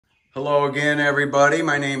Hello again, everybody.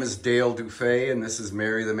 My name is Dale DuFay, and this is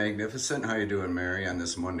Mary the Magnificent. How you doing, Mary, on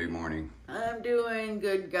this Monday morning? I'm doing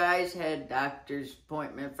good, guys. Had doctor's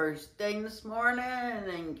appointment first thing this morning and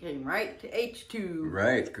then came right to H2.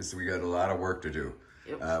 Right, because we got a lot of work to do.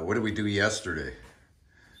 Yep. What did we do yesterday?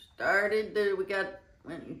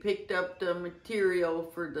 Went and picked up the material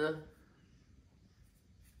for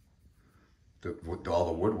All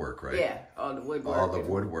the woodwork, right? Yeah, all the woodwork. All the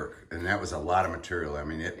woodwork. And that was a lot of material. I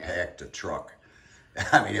mean, it packed a truck.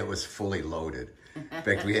 I mean, it was fully loaded. In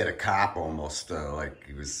fact, we had a cop almost, like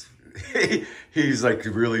he was, he's like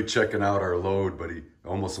really checking out our load, but he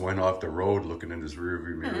almost went off the road looking in his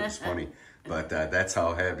rearview mirror. It was funny. But that's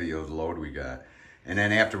how heavy of the load we got. And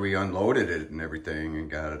then after we unloaded it and everything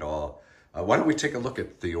and got it all, why don't we take a look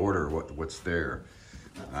at the order, what's there?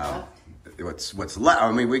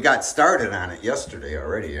 I mean, we got started on it yesterday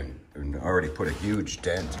already and already put a huge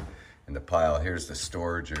dent in the pile. Here's the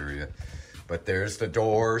storage area. But there's the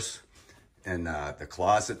doors and the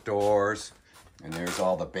closet doors. And there's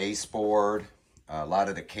all the baseboard. A lot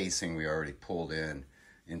of the casing we already pulled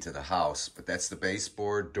into the house. But that's the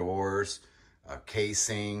baseboard, doors,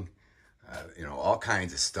 casing, all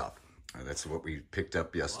kinds of stuff. That's what we picked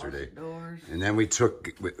up yesterday. Doors. And then we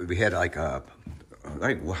had like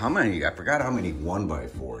how many? I forgot how many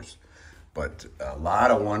 1x4s, but a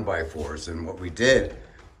lot of 1x4s. And what we did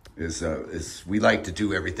is we like to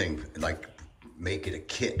do everything, like make it a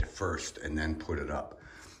kit first and then put it up.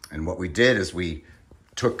 And what we did is we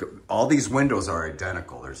took, all these windows are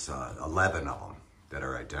identical. There's 11 of them that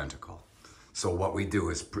are identical. So what we do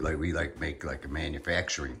is we make like a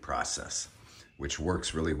manufacturing process, which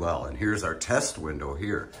works really well. And here's our test window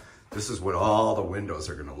here. This is what all the windows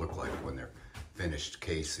are gonna look like when they're finished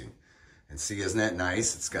casing. And see, isn't that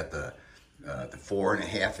nice? It's got the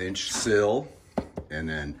 4.5-inch sill, and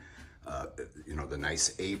then the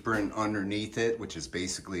nice apron underneath it, which is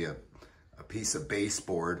basically a piece of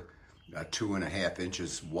baseboard 2.5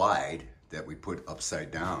 inches wide that we put upside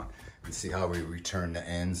down. And see how we return the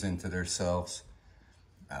ends into themselves?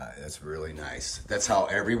 That's really nice. That's how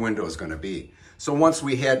every window is going to be. So once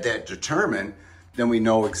we had that determined, then we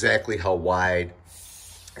know exactly how wide,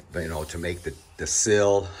 to make the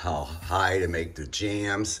sill, how high to make the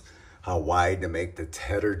jambs, how wide to make the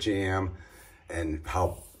header jamb, and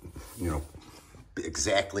how,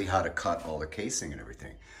 exactly how to cut all the casing and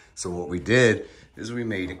everything. So what we did is we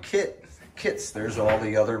made a kits. There's all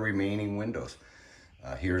the other remaining windows.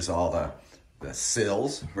 Here's all the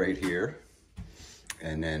sills right here.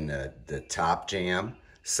 And then the top jamb,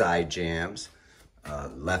 side jambs,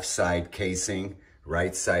 left side casing,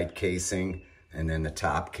 right side casing, and then the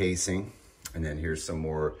top casing. And then here's some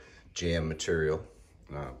more jamb material.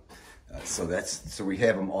 So we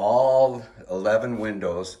have them all 11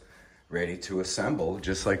 windows ready to assemble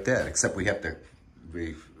just like that, except we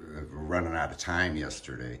were running out of time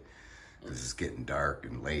yesterday. This is getting dark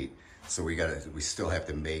and late. So we still have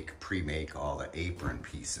to pre-make all the apron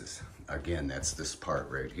pieces. Again, that's this part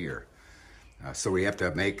right here. So we have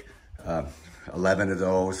to make 11 of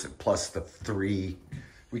those, plus the 3,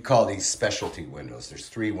 we call these specialty windows. There's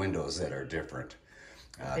 3 windows that are different.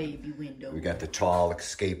 Baby window. We got the tall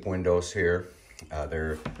escape windows here.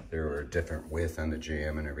 They're a different width on the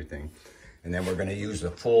jamb and everything. And then we're gonna use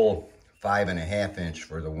the full 5.5-inch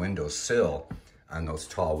for the window sill on those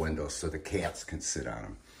tall windows so the cats can sit on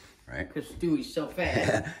them, right? Because Stewie's so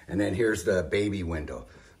fat. And then here's the baby window.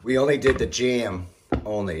 We only did the jamb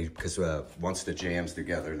only because once the jamb's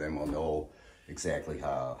together, then we'll know exactly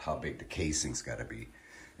how big the casing's gotta be.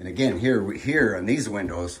 And again, here on these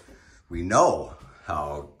windows, we know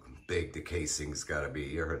how big the casing's gotta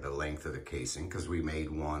be, or the length of the casing, because we made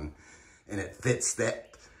one and it fits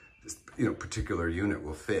that, particular unit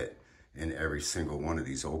will fit in every single one of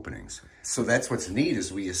these openings. So that's what's neat,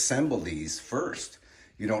 is we assemble these first.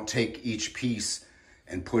 You don't take each piece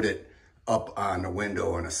and put it up on the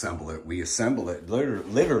window and assemble it. We assemble it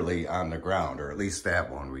literally on the ground, or at least that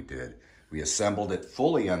one we did. We assembled it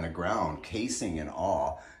fully on the ground, casing and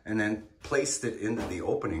all, and then placed it into the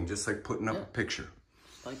opening, just like putting up a picture.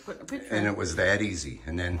 Like putting a picture. And it was that easy.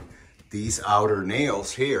 And then these outer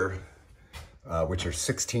nails here, which are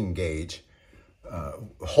 16 gauge,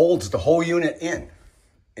 holds the whole unit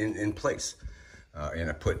in place. And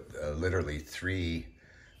I put literally 3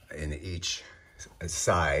 in each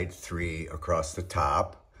side, 3 across the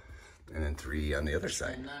top, and then 3 on the other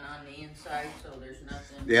side. And none on the inside, so there's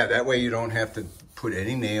nothing. Yeah, that way you don't have to put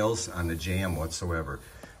any nails on the jamb whatsoever,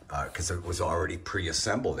 because it was already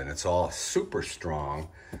pre-assembled and it's all super strong.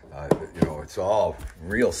 It's all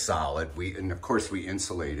real solid. And of course we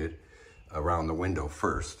insulated around the window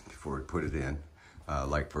first before we put it in.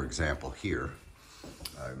 like for example here.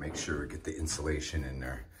 Make sure we get the insulation in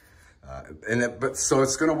there. So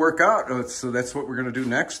it's gonna work out. So that's what we're gonna do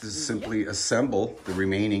next is simply assemble the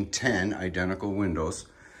remaining 10 identical windows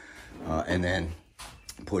and then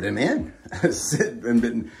put them in.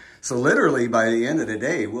 So literally by the end of the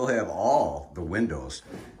day, we'll have all the windows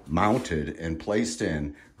mounted and placed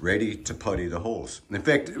in, ready to putty the holes. In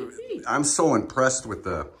fact, I'm so impressed with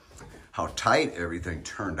how tight everything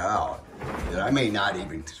turned out that I may not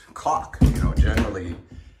even caulk. You know, generally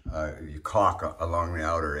you caulk along the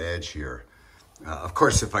outer edge here. Of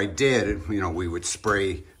course, if I did, you know, we would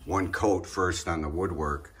spray one coat first on the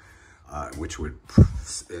woodwork, which would,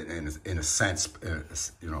 in a sense,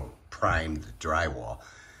 you know, prime the drywall,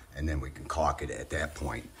 and then we can caulk it at that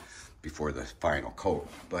point before the final coat.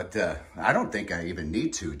 But I don't think I even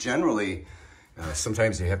need to. Generally,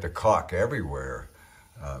 sometimes you have to caulk everywhere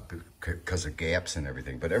because of gaps and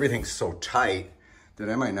everything. But everything's so tight that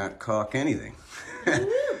I might not caulk anything.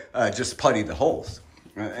 Just putty the holes.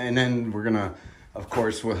 And then we're gonna, of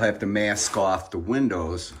course, we'll have to mask off the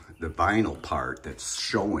windows, the vinyl part that's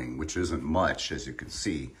showing, which isn't much, as you can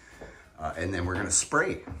see. And then we're gonna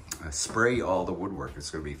spray all the woodwork.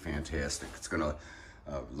 It's gonna be fantastic. It's gonna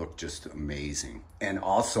look just amazing. And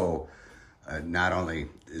also, not only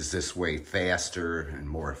is this way faster and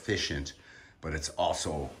more efficient, but it's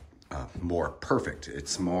also more perfect.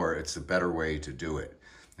 It's a better way to do it.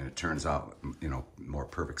 And it turns out, you know, more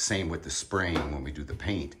perfect. Same with the spraying when we do the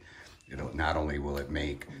paint. Not only will it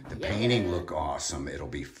make the painting look awesome, it'll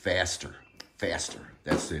be faster. That's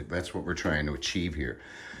what we're trying to achieve here.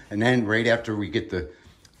 And then right after we get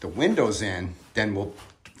the windows in, then we'll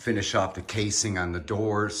finish off the casing on the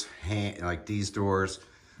doors, like these doors.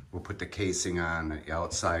 We'll put the casing on the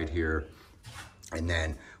outside here, and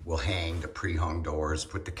then we'll hang the pre-hung doors,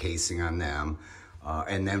 put the casing on them.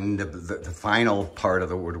 And then the final part of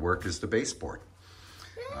the woodwork is the baseboard.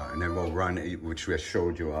 And then we'll run, which I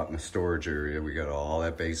showed you out in the storage area. We got all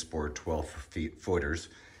that baseboard, 12 footers,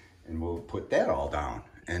 and we'll put that all down.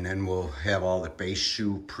 And then we'll have all the base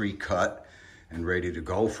shoe pre-cut and ready to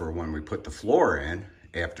go for when we put the floor in.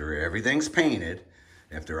 After everything's painted,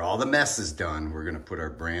 after all the mess is done, we're gonna put our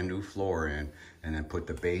brand new floor in and then put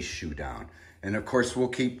the base shoe down. And of course, we'll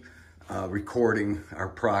keep recording our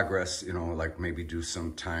progress, you know, like maybe do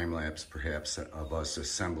some time lapse perhaps of us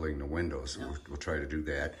assembling the windows. We'll try to do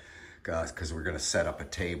that, because we're gonna set up a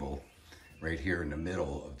table right here in the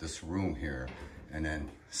middle of this room here, and then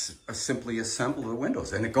simply assemble the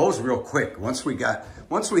windows. And it goes real quick. Once we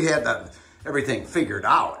had everything figured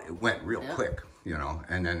out, it went real quick, you know.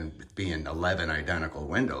 And then being 11 identical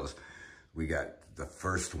windows, we got the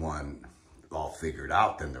first one all figured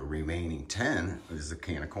out, then the remaining 10 is a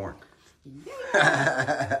can of corn.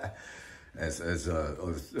 It's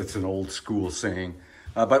an old school saying,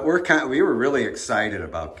 but we were really excited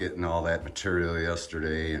about getting all that material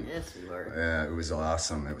yesterday, and yes, we were. it was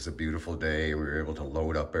awesome. It was a beautiful day. We were able to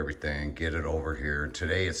load up everything, get it over here.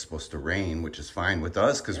 Today it's supposed to rain, which is fine with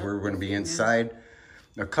us because we're going to be inside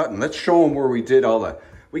cutting. Let's show them where we did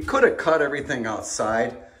we could have cut everything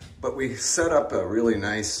outside, but we set up a really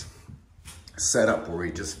nice setup where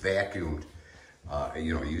we just vacuumed.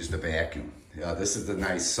 You know, used a vacuum. This is the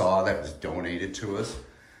nice saw that was donated to us.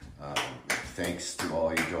 Thanks to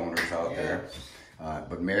all you donors out there.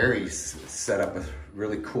 But Mary set up a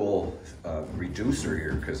really cool reducer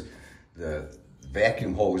here, because the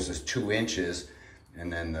vacuum hose is 2 inches,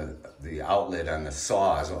 and then the outlet on the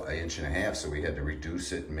saw is 1.5 inches, so we had to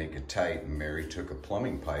reduce it and make it tight. And Mary took a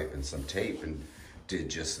plumbing pipe and some tape and did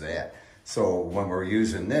just that. So when we're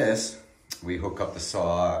using this, we hook up the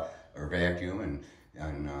saw or vacuum and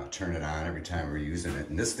turn it on every time we're using it.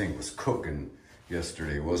 And this thing was cooking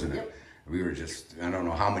yesterday, wasn't it? We were just, I don't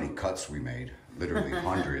know how many cuts we made, literally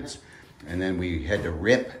hundreds. And then we had to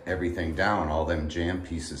rip everything down. All them jam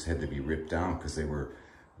pieces had to be ripped down because they were,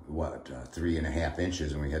 3.5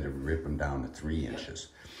 inches, and we had to rip them down to 3 inches.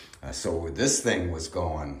 So this thing was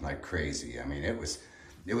going like crazy. I mean, it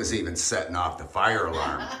was even setting off the fire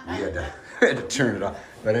alarm. We had to turn it off.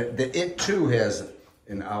 But it too has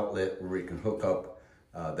an outlet where we can hook up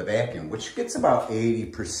the vacuum, which gets about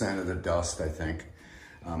 80% of the dust, I think.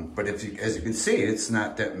 But as you can see, it's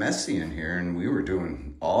not that messy in here, and we were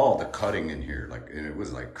doing all the cutting in here, and it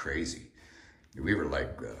was like crazy. We were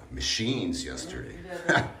like machines yesterday.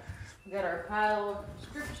 We got our pile of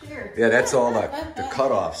strips here. Yeah, that's all the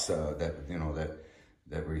cutoffs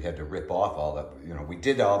that we had to rip off. We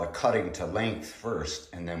did all the cutting to length first,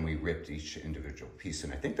 and then we ripped each individual piece.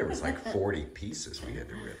 And I think there was like 40 pieces we had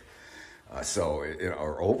to rip. I think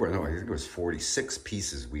it was 46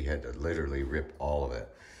 pieces. We had to literally rip all of it.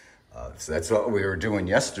 So that's what we were doing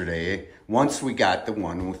yesterday. Once we got the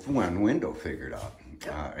one with one window figured out.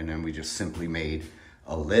 And then we just simply made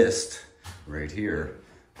a list right here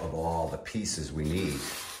of all the pieces we need,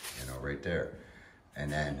 you know, right there.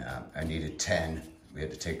 And then I needed 10. We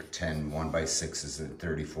had to take 10 1x6s at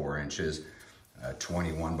 34 inches,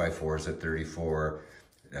 20 1x4s at 34,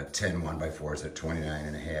 10 1x4s at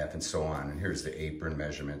 29.5, and so on. And here's the apron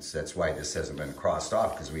measurements. That's why this hasn't been crossed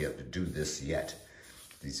off, because we have to do this yet.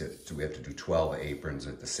 So we have to do 12 aprons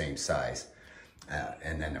at the same size.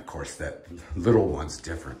 And then, of course, that little one's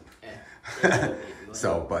different.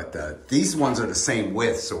 So, but these ones are the same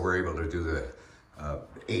width, so we're able to do the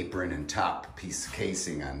apron and top piece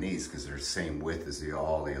casing on these because they're the same width as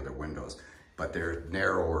all the other windows. But they're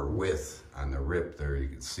narrower width on the rip there, you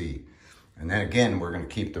can see. And then again, we're going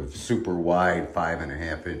to keep the super wide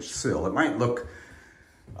 5.5-inch sill. It might look,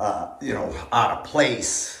 you know, out of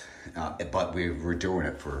place. But we're doing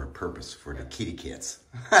it for a purpose, for the kitty cats.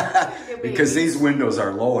 Because these windows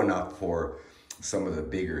are low enough for some of the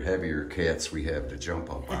bigger, heavier cats we have to jump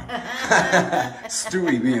up on.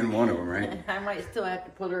 Stewie being one of them, right? I might still have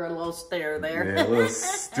to put her a little stair there. Yeah, little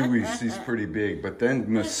Stewie, she's pretty big. But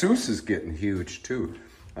then Masseuse is getting huge too.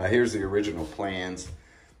 Here's the original plans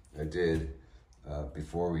I did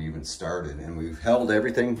before we even started. And we've held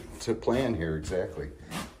everything to plan here exactly.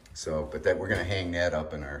 So, but that we're going to hang that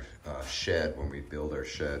up in our shed when we build our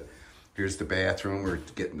shed. Here's the bathroom. We're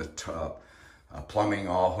getting the plumbing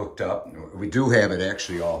all hooked up. We do have it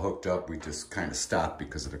actually all hooked up. We just kind of stopped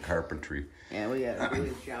because of the carpentry. Yeah, we got to do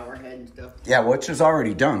the shower head and stuff. Yeah, which is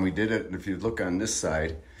already done. We did it. If you look on this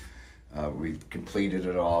side, we completed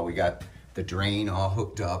it all. We got the drain all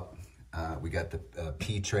hooked up. We got the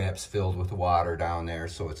P-traps filled with water down there,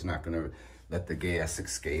 so it's not going to let the gas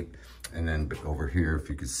escape. And then over here, if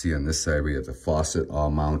you can see on this side, we have the faucet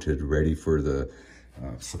all mounted, ready for the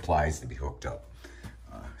supplies to be hooked up.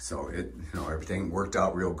 So it, you know, everything worked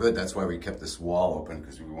out real good. That's why we kept this wall open,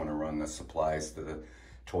 because we want to run the supplies to the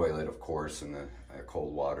toilet, of course, and the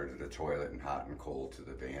cold water to the toilet, and hot and cold to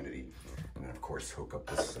the vanity. And then, of course, hook up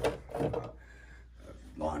this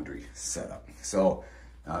laundry setup. So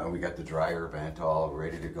we got the dryer vent all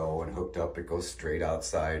ready to go and hooked up. It goes straight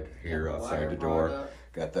outside here, outside the door.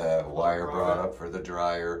 Got the wire brought up for the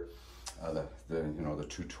dryer, the you know, the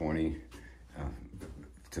 220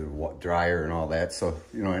 to the dryer and all that. So,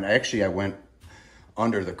 you know, and actually I went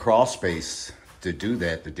under the crawl space to do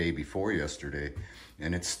that the day before yesterday,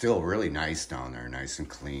 and it's still really nice down there, nice and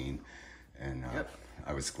clean. And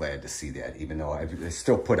I was glad to see that, even though I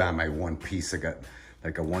still put on my one piece. I got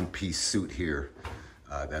like a one-piece suit here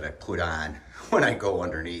that I put on when I go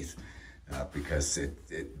underneath. Because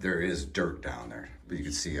there is dirt down there. But you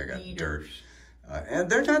can see I got dirt. And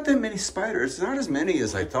there's not that many spiders. Not as many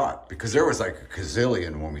as I thought. Because there was like a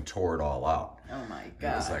gazillion when we tore it all out. Oh my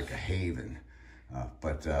gosh. It was like a haven.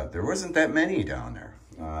 But there wasn't that many down there.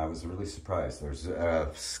 I was really surprised. There's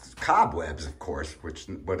cobwebs, of course,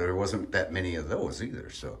 but there wasn't that many of those either.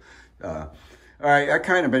 So, all right, I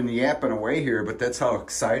kind of been yapping away here, but that's how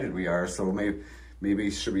excited we are. So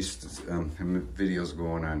maybe should we, video's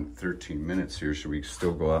going on 13 minutes here. Should we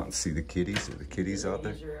still go out and see the kitties? Are the kitties out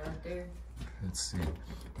there? Let's see.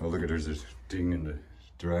 Oh, look at there's a ding in the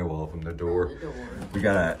drywall from the door. We're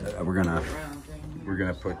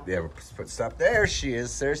gonna put stuff. There she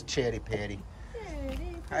is. There's Chatty Patty.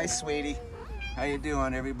 Hi, sweetie. How you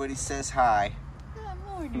doing? Everybody says hi.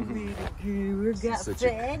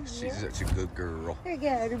 She's such a good girl. We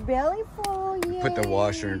got her belly full, yeah. Put the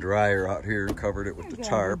washer and dryer out here and covered it with the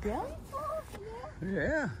tarp.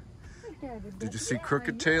 Yeah. Did you see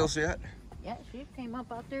Crooked Tails yet? Yeah, she came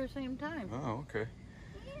up out there same time. Oh, okay.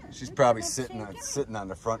 She's probably sitting on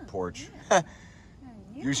the front porch.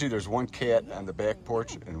 Usually there's one cat on the back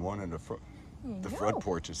porch and one in the front. The front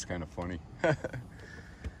porch is kind of funny.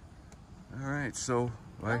 All right, so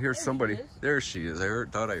I hear somebody. There she is.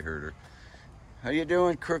 Thought I heard her. How you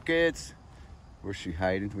doing, Crookeds? Where's she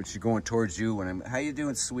hiding? Was she going towards you? How you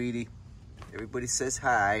doing, sweetie? Everybody says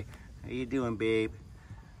hi. How you doing, babe?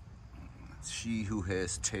 It's she who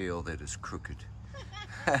has tail that is crooked.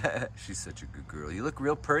 She's such a good girl. You look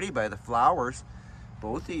real pretty by the flowers.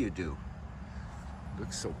 Both of you do.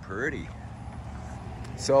 Look so pretty.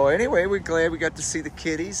 So anyway, we're glad we got to see the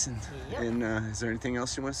kitties. And is there anything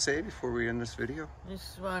else you want to say before we end this video?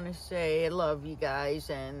 Just want to say I love you guys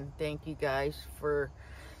and thank you guys for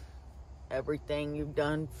everything you've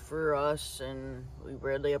done for us, and we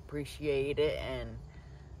really appreciate it. And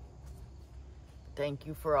thank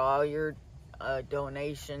you for all your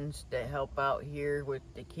donations that help out here with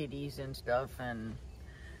the kitties and stuff. And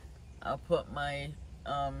I'll put my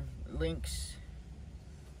links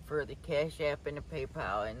for the Cash App and the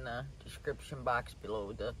PayPal in the description box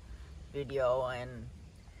below the video. And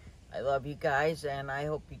I love you guys, and I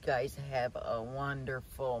hope you guys have a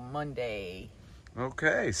wonderful Monday.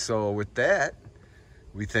 Okay, so with that,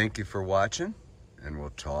 we thank you for watching, and we'll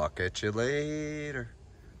talk at you later.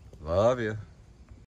 Love you.